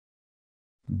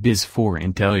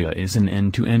Biz4Intellia is an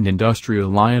end-to-end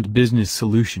industrial IoT business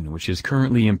solution which is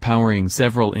currently empowering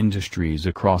several industries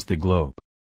across the globe.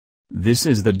 This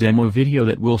is the demo video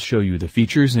that will show you the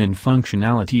features and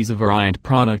functionalities of our IoT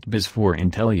product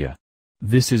Biz4Intellia.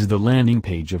 This is the landing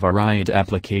page of our IoT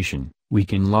application. We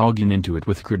can log into it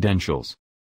with credentials.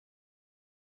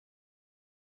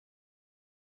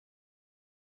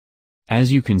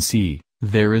 As you can see,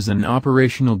 there is an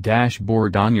operational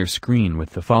dashboard on your screen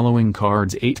with the following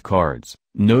cards: 8 cards,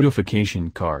 notification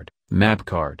card, map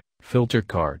card, filter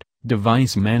card,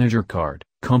 device manager card,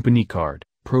 company card,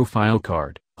 profile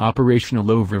card, operational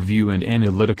overview and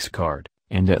analytics card,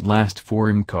 and at last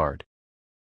forum card.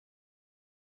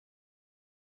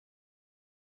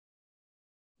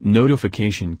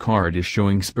 Notification card is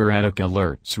showing sporadic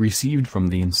alerts received from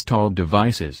the installed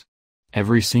devices.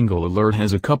 Every single alert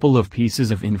has a couple of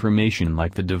pieces of information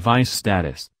like the device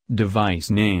status, device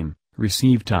name,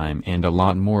 receive time and a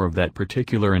lot more of that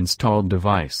particular installed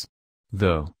device.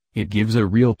 Though, it gives a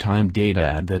real-time data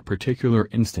at that particular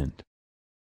instant.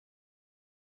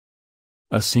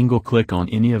 A single click on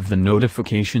any of the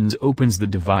notifications opens the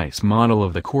device model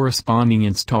of the corresponding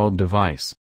installed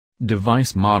device.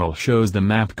 Device model shows the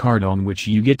map card on which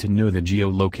you get to know the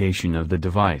geolocation of the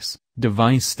device.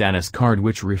 Device status card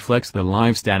which reflects the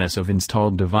live status of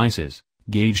installed devices,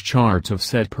 gauge charts of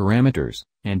set parameters,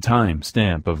 and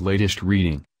timestamp of latest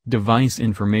reading. Device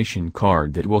information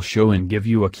card that will show and give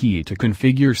you a key to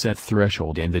configure set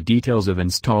threshold and the details of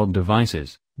installed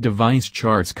devices. Device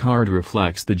charts card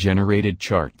reflects the generated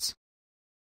charts.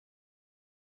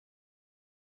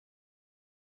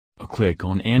 A click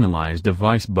on Analyze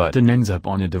Device button ends up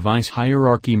on a device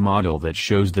hierarchy model that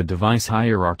shows the device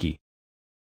hierarchy.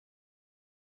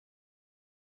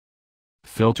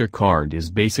 Filter card is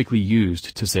basically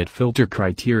used to set filter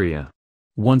criteria.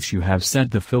 Once you have set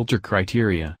the filter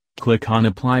criteria, click on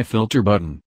Apply Filter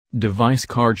button. Device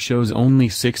card shows only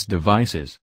 6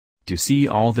 devices. To see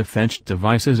all the fetched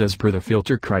devices as per the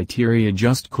filter criteria,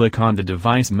 just click on the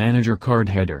Device Manager card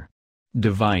header.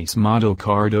 Device Model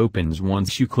card opens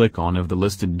once you click on of the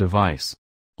listed device.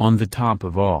 On the top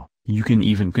of all, you can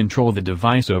even control the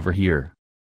device over here.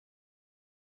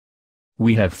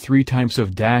 We have 3 types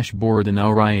of dashboard in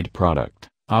our IoT product: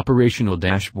 Operational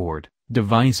Dashboard,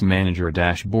 Device Manager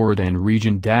Dashboard and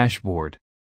Region Dashboard.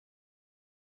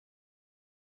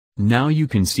 Now you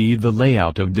can see the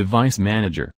layout of Device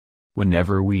Manager.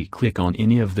 Whenever we click on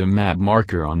any of the map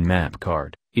marker on map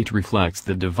card, it reflects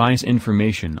the device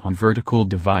information on vertical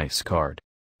device card.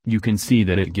 You can see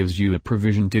that it gives you a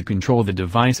provision to control the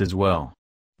device as well.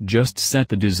 Just set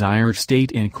the desired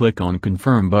state and click on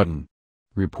Confirm button.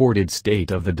 Reported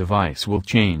state of the device will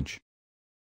change.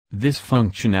 This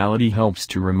functionality helps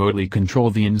to remotely control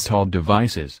the installed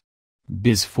devices.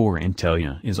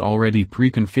 Biz4Intellia is already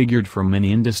pre-configured for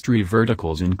many industry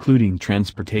verticals including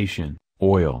transportation,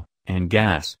 oil and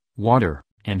gas, water,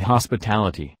 and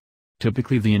hospitality.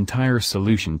 Typically the entire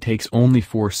solution takes only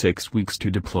 4-6 weeks to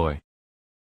deploy.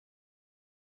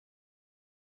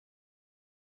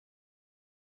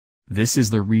 This is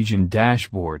the region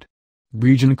dashboard.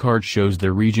 Region card shows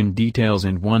the region details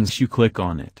and once you click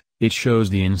on it, it shows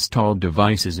the installed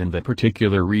devices in the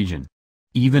particular region.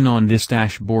 Even on this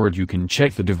dashboard you can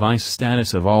check the device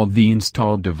status of all the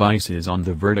installed devices on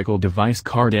the vertical device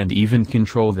card and even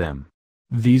control them.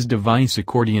 These device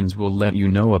accordions will let you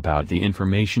know about the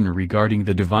information regarding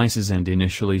the devices and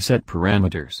initially set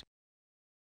parameters.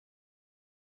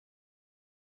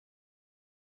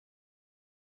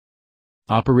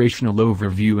 Operational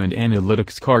Overview and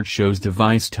Analytics card shows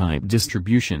device type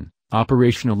distribution,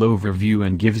 operational overview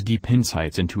and gives deep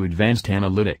insights into advanced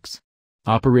analytics.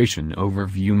 Operation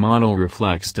Overview model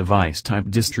reflects device type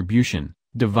distribution,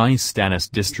 device status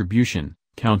distribution,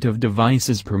 count of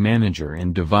devices per manager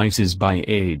and devices by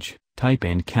age, type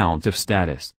and count of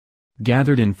status.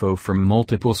 Gathered info from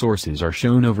multiple sources are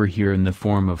shown over here in the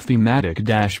form of thematic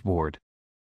dashboard.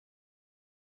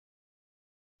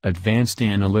 Advanced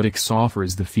Analytics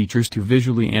offers the features to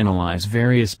visually analyze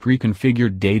various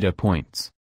pre-configured data points.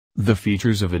 The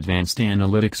features of Advanced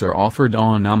Analytics are offered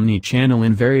on omni-channel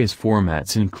in various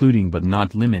formats including but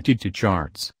not limited to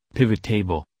charts, pivot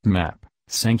table, map,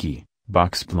 Sankey,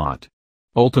 boxplot.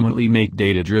 Ultimately make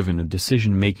data-driven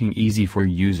decision-making easy for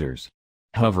users.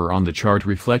 Hover on the chart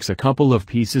reflects a couple of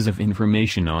pieces of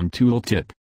information on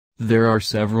tooltip. There are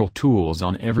several tools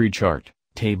on every chart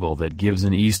table that gives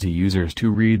an ease to users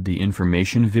to read the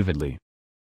information vividly.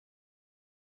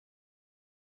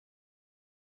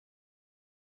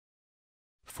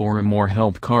 For a more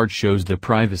help card shows the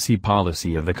privacy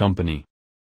policy of the company.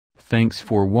 Thanks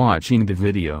for watching the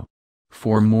video.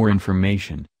 For more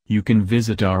information, You can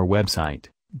visit our website,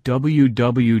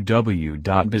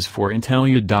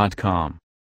 www.biz4Intellia.com.